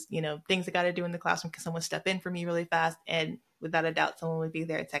all these, things I got to do in the classroom. Can someone step in for me really fast? And without a doubt, someone would be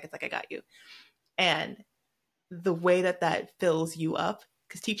there in seconds, like, I got you. And the way that that fills you up,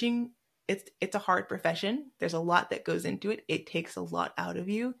 because teaching, it's a hard profession. There's a lot that goes into it. It takes a lot out of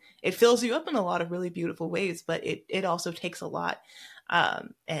you. It fills you up in a lot of really beautiful ways, but it also takes a lot.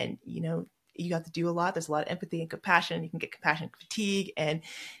 And you have to do a lot. There's a lot of empathy and compassion. You can get compassion fatigue, and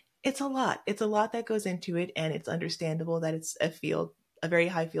it's a lot. It's a lot that goes into it, and it's understandable that it's a field, a very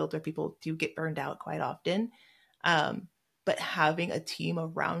high field where people do get burned out quite often. Um, but having a team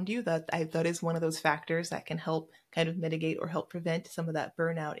around you, that is one of those factors that can help kind of mitigate or help prevent some of that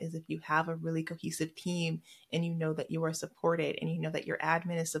burnout. Is if you have a really cohesive team and you know that you are supported, and you know that your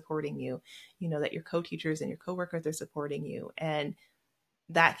admin is supporting you, you know that your co-teachers and your coworkers are supporting you, and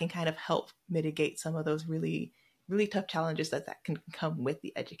that can kind of help mitigate some of those really really tough challenges that can come with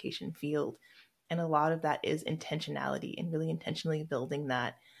the education field. And a lot of that is intentionality and really intentionally building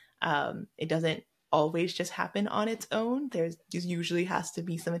that. It doesn't always just happen on its own. There's usually has to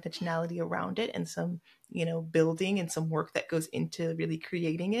be some intentionality around it, and some building and some work that goes into really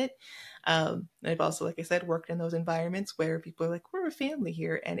creating it. I've also, like I said, worked in those environments where people are like, we're a family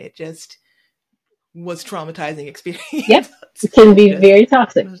here, and it just was traumatizing Yep. experience. It can be Just very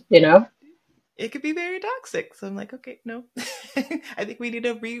toxic. it could be very toxic. So I'm like, okay, no, I think we need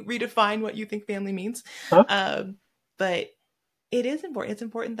to redefine what you think family means. Huh? Um, but it is important. It's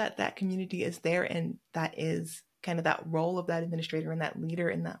important that that community is there, and that is kind of that role of that administrator and that leader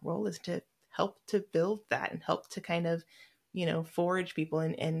in that role is to help to build that and help to kind of forge people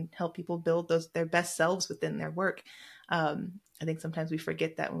and help people build those their best selves within their work. I think sometimes we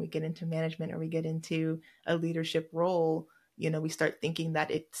forget that when we get into management or we get into a leadership role, we start thinking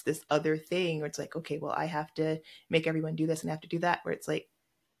that it's this other thing, or it's like, okay, well, I have to make everyone do this and I have to do that, where it's like,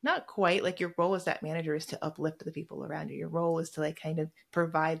 not quite. Like, your role as that manager is to uplift the people around you. Your role is to like kind of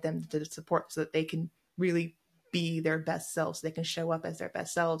provide them the support so that they can really be their best selves, so they can show up as their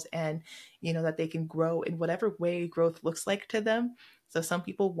best selves, and that they can grow in whatever way growth looks like to them. So some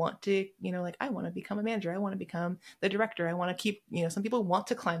people want to, like, I want to become a manager, I want to become the director, I want to keep, some people want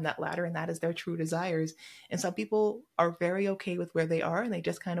to climb that ladder, and that is their true desires. And some people are very okay with where they are, and they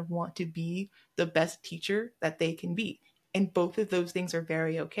just kind of want to be the best teacher that they can be. And both of those things are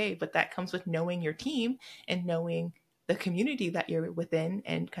very okay, but that comes with knowing your team and knowing the community that you're within,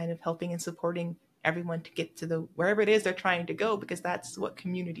 and kind of helping and supporting everyone to get to the wherever it is they're trying to go, because that's what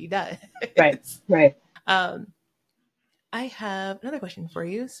community does. Right. Right. um, I have another question for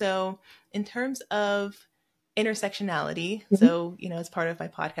you. So, in terms of intersectionality, Mm-hmm. so as part of my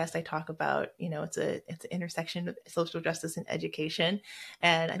podcast, I talk about it's an intersection of social justice and education,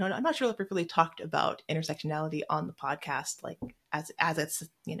 and I'm not sure if we've really talked about intersectionality on the podcast, like as it's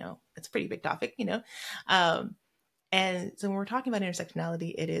it's a pretty big topic, um, and so when we're talking about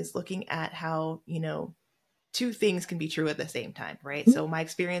intersectionality, it is looking at how two things can be true at the same time, right? So my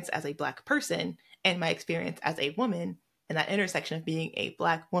experience as a Black person and my experience as a woman, and that intersection of being a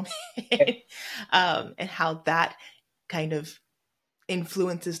Black woman, and how that kind of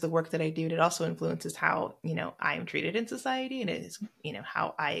influences the work that I do. And it also influences how I am treated in society, and it is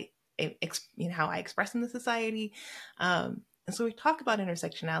how how I express in the society. And so we talk about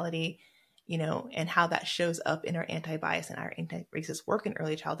intersectionality, and how that shows up in our anti-bias and our anti-racist work in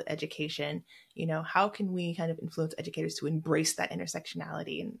early childhood education. How can we kind of influence educators to embrace that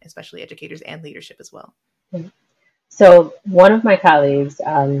intersectionality, and especially educators and leadership as well? So one of my colleagues,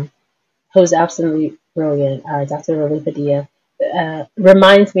 who's absolutely brilliant, Dr. Lily Padilla,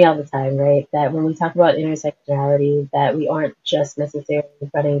 reminds me all the time, right, that when we talk about intersectionality, that we aren't just necessarily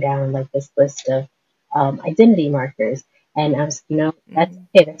running down like this list of identity markers. And as you know, that's Mm-hmm.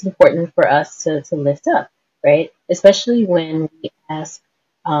 okay, that's important for us to lift up, right? Especially when we ask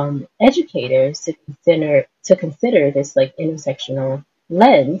educators to consider this like intersectional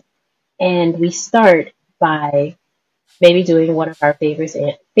lens, and we start by maybe doing one of our favorite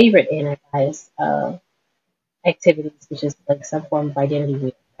anti-bias activities, which is like some form of identity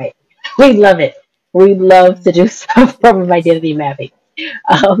weaving, right? We love it. We love to do some form of Yes. identity mapping.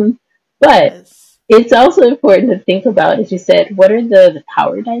 Um, but Yes. it's also important to think about, as you said, what are the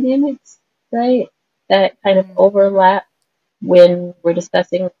power dynamics, right? That kind of Mm-hmm. overlap when we're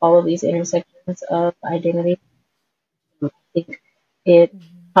discussing all of these intersections of identity. I think it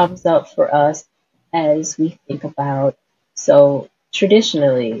Mm-hmm. comes up for us as we think about, so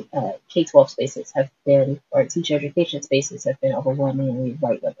traditionally, K-12 spaces have been, or teacher education spaces have been overwhelmingly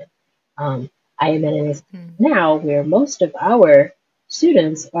white women. Um, I am in an institution now where most of our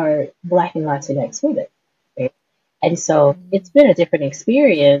students are Black and Latinx women, right? And so Mm-hmm. it's been a different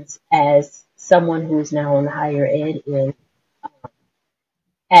experience as someone who's now on the higher ed in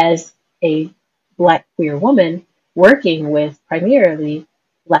as a Black queer woman working with primarily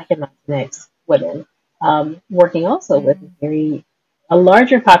Black and Latinx women, working also with a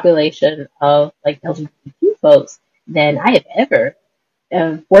larger population of like LGBTQ folks than I have ever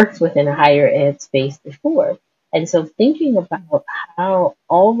worked with in a higher ed space before. And so thinking about how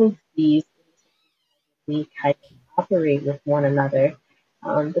all of these we kind of operate with one another,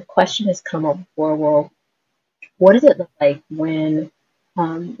 the question has come up before, well, what does it look like when,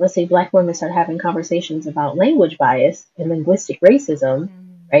 let's say, Black women start having conversations about language bias and linguistic racism,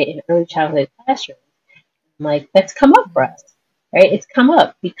 right, in early childhood classrooms? Like, that's come up for Mm-hmm. us, right? It's come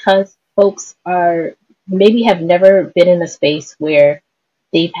up because folks are maybe have never been in a space where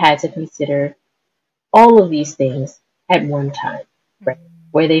they've had to consider all of these things at one time, right?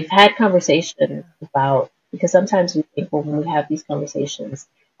 Where they've had conversations Yeah. about, because sometimes we think, well, when we have these conversations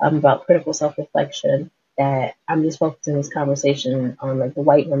about critical self reflection, that I'm just focusing this conversation on like the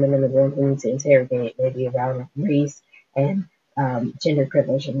white women in the room who need to interrogate maybe around race and gender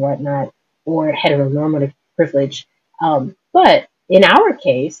privilege and whatnot, or heteronormative privilege. But in our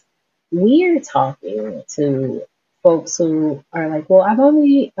case, we're talking to folks who are like, well, I'm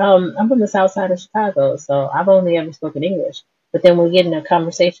from the south side of Chicago, so I've only ever spoken English. But then we get in a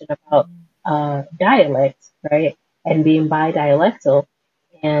conversation about dialect, right, and being bi-dialectal,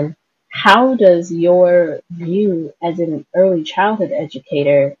 and how does your view as an early childhood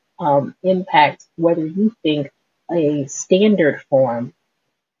educator impact whether you think a standard form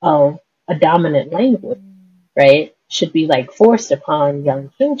of a dominant language, right, should be like forced upon Yeah.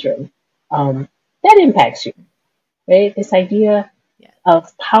 young children? That impacts you, right? This idea Yeah.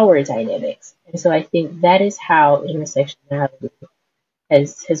 of power dynamics. And so I think that is how intersectionality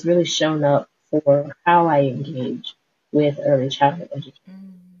has really shown up for how I engage with early childhood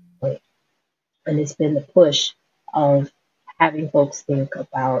education. Right? And it's been the push of having folks think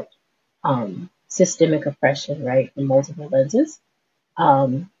about systemic oppression, right, from multiple lenses,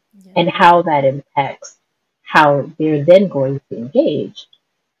 um, Yeah. and how that impacts how they're then going to engage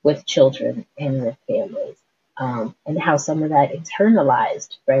with children and their families. And how some of that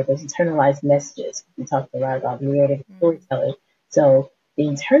internalized, right? Those internalized messages. We talked a lot about narrative storytelling. So the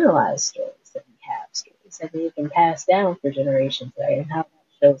internalized stories that we have, stories that we can pass down for generations, right? And how that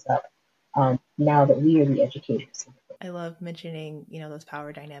shows up now that we are the educators. I love mentioning, those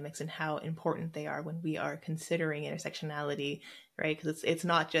power dynamics and how important they are when we are considering intersectionality, right? Because it's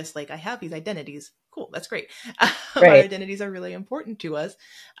not just like I have these identities, cool, that's great. Our Right. identities are really important to us,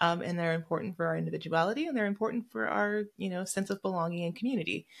 and they're important for our individuality, and they're important for our, sense of belonging and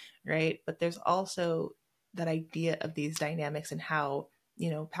community, right? But there's also that idea of these dynamics and how,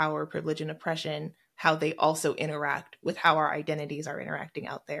 power, privilege, and oppression, how they also interact with how our identities are interacting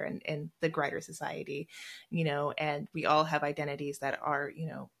out there in the greater society, and we all have identities that are,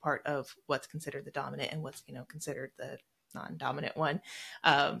 part of what's considered the dominant and what's, considered the non-dominant one.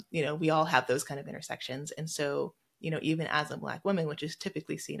 We all have those kind of intersections. And so, even as a Black woman, which is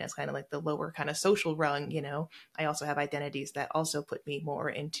typically seen as kind of like the lower kind of social rung, I also have identities that also put me more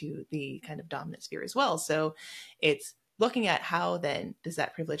into the kind of dominant sphere as well. So it's looking at how then does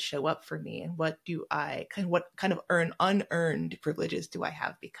that privilege show up for me, and what kind of unearned privileges do I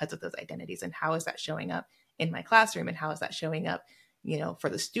have because of those identities, and how is that showing up in my classroom, and how is that showing up, for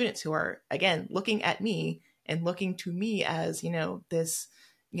the students who are, again, looking at me and looking to me as, this,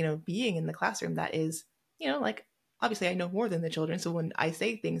 being in the classroom that is, like, obviously I know more than the children. So when I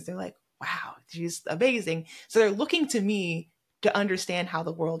say things, they're like, wow, she's amazing. So they're looking to me to understand how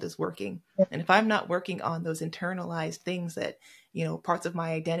the world is working. And if I'm not working on those internalized things that, parts of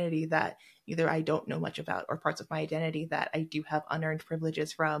my identity that either I don't know much about, or parts of my identity that I do have unearned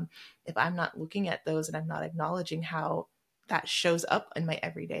privileges from, if I'm not looking at those and I'm not acknowledging how that shows up in my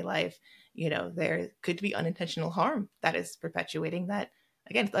everyday life, there could be unintentional harm that is perpetuating that.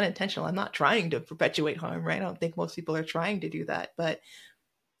 Again, it's unintentional. I'm not trying to perpetuate harm, right? I don't think most people are trying to do that, but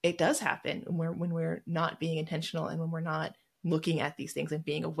it does happen when we're not being intentional, and when we're not looking at these things and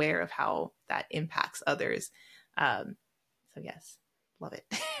being aware of how that impacts others. So yes, love it.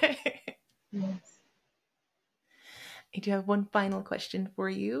 Yes. I do have one final question for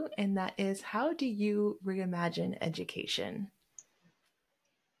you, and that is, how do you reimagine education?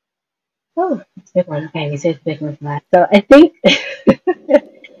 Oh, that's a good one. Okay, you said it's big one for that. So I think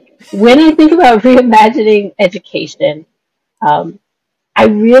when I think about reimagining education, um, I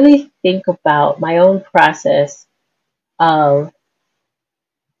really think about my own process of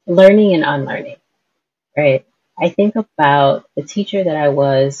learning and unlearning, right? I think about the teacher that I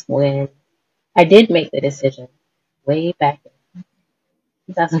was when I did make the decision way back in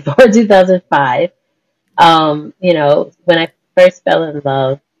 2004, 2005. When I first fell in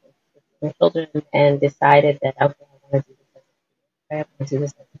love with children and decided that, okay, I want to do this, I want to do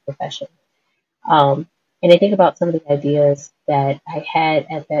this as a profession. Um, and I think about some of the ideas that I had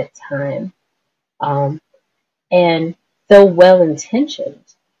at that time, um, and though well intentioned,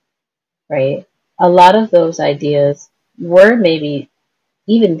 right? A lot of those ideas were maybe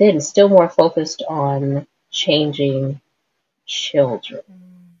even then still more focused on changing children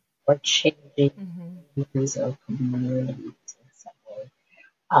or changing Mm-hmm. families or communities in some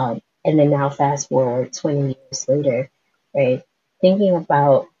way. And then now fast forward 20 years later, right? Thinking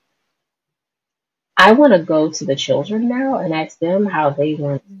about, I want to go to the children now and ask them how they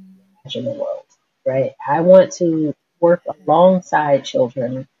want to imagine the world, right? I want to work alongside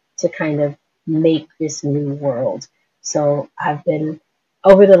children to kind of make this new world. So I've been,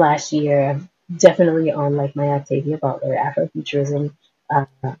 over the last year, I'm definitely on like my Octavia Butler Afrofuturism, uh,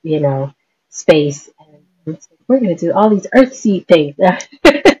 you know, space. And we're going to do all these earthseed things.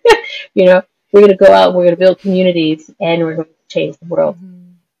 you know, we're going to go out, we're going to build communities, and we're going to change the world.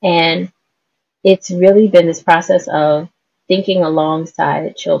 Mm-hmm. And it's really been this process of thinking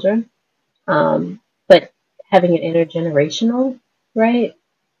alongside children, but having an intergenerational, right?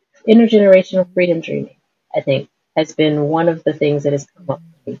 Intergenerational freedom dreaming, I think, has been one of the things that has come up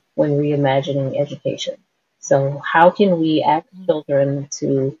for me when reimagining education. So, how can we ask children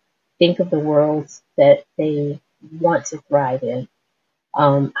to think of the worlds that they want to thrive in?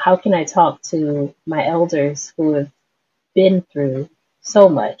 How can I talk to my elders who have been through so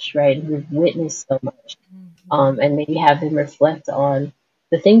much, right? Who've witnessed so much, Mm-hmm. and maybe have them reflect on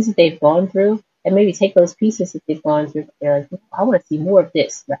the things that they've gone through, and maybe take those pieces that they've gone through. They're like, I want to see more of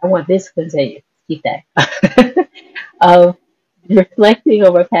this. I want this to continue. Keep that. of reflecting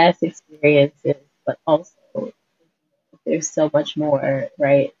over past experiences, but also there's so much more,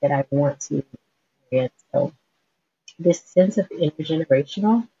 right, that I want to experience. So this sense of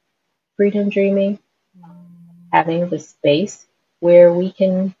intergenerational freedom dreaming, having the space where we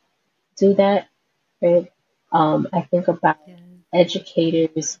can do that, right? I think about Yeah.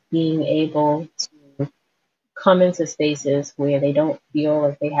 educators being able to come into spaces where they don't feel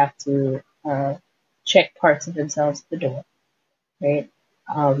like they have to check parts of themselves at the door, right?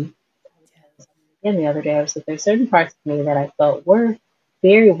 Um, again, the other day I was like, there's certain parts of me that I felt were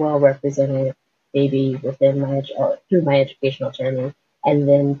very well represented, maybe within through my educational journey, and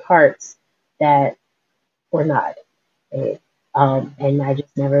then parts that were not. Right? And I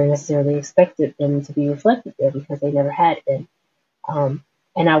just never necessarily expected them to be reflected there because they never had been.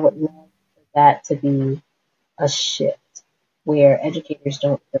 And I would love for that to be a shift where educators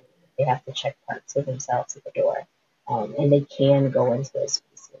don't feel that they have to check parts of themselves at the door, and they can go into those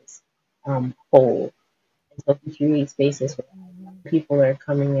spaces whole. And so we create spaces where people are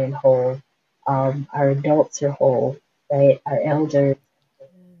coming in whole, our adults are whole, right? Our elders.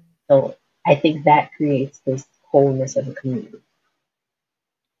 So I think that creates this wholeness of a community.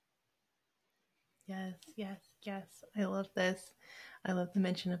 Yes, yes, yes. I love this. I love the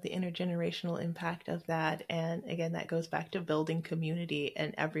mention of the intergenerational impact of that. And again, that goes back to building community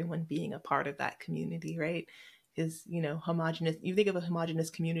and everyone being a part of that community, right? Because, homogenous, you think of a homogenous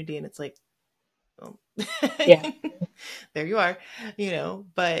community and it's like, oh, Yeah. there you are,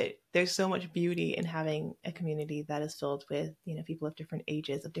 but there's so much beauty in having a community that is filled with, people of different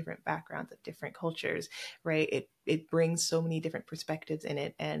ages, of different backgrounds, of different cultures, right? It brings so many different perspectives in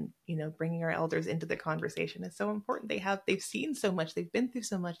it. And, bringing our elders into the conversation is so important. They've seen so much, they've been through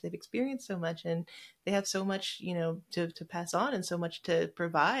so much, they've experienced so much, and they have so much, to pass on and so much to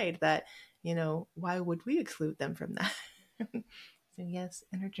provide that, why would we exclude them from that? So yes,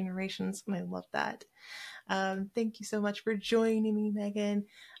 intergenerations, and I love that. Thank you so much for joining me, Meghan.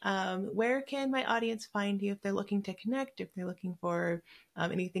 Where can my audience find you if they're looking to connect, if they're looking for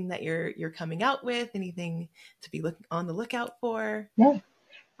anything that you're coming out with, anything to be on the lookout for? Yeah.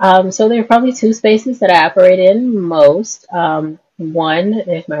 So there are probably two spaces that I operate in most. One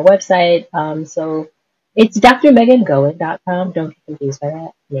is my website. So it's drmegangoen.com. Don't get confused by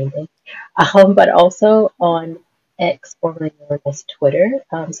that name thing. But also on X, formerly known as Twitter.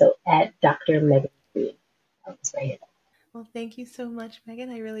 So at Dr. Megan Green. It's right here. Well, thank you so much, Meghan.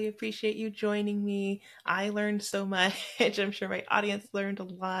 I really appreciate you joining me. I learned so much. I'm sure my audience learned a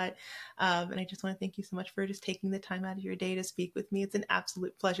lot. And I just want to thank you so much for just taking the time out of your day to speak with me. It's an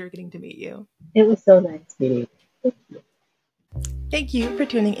absolute pleasure getting to meet you. It was so nice meeting you. Thank you for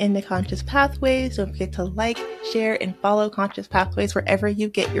tuning in to Conscious Pathways. Don't forget to like, share, and follow Conscious Pathways wherever you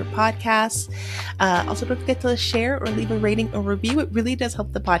get your podcasts. Also, don't forget to share or leave a rating or review. It really does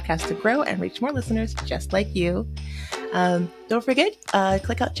help the podcast to grow and reach more listeners just like you. Don't forget,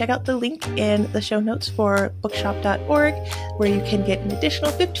 check out the link in the show notes for bookshop.org, where you can get an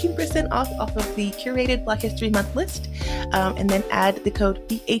additional 15% off of the curated Black History Month list, and then add the code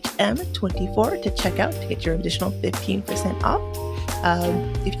BHM24 to check out to get your additional 15% off.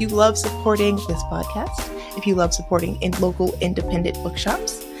 If you love supporting this podcast, if you love supporting in local independent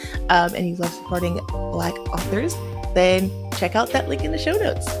bookshops, and you love supporting Black authors, then check out that link in the show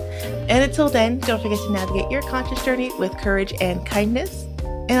notes. And until then, don't forget to navigate your conscious journey with courage and kindness.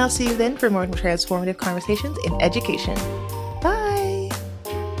 And I'll see you then for more transformative conversations in education.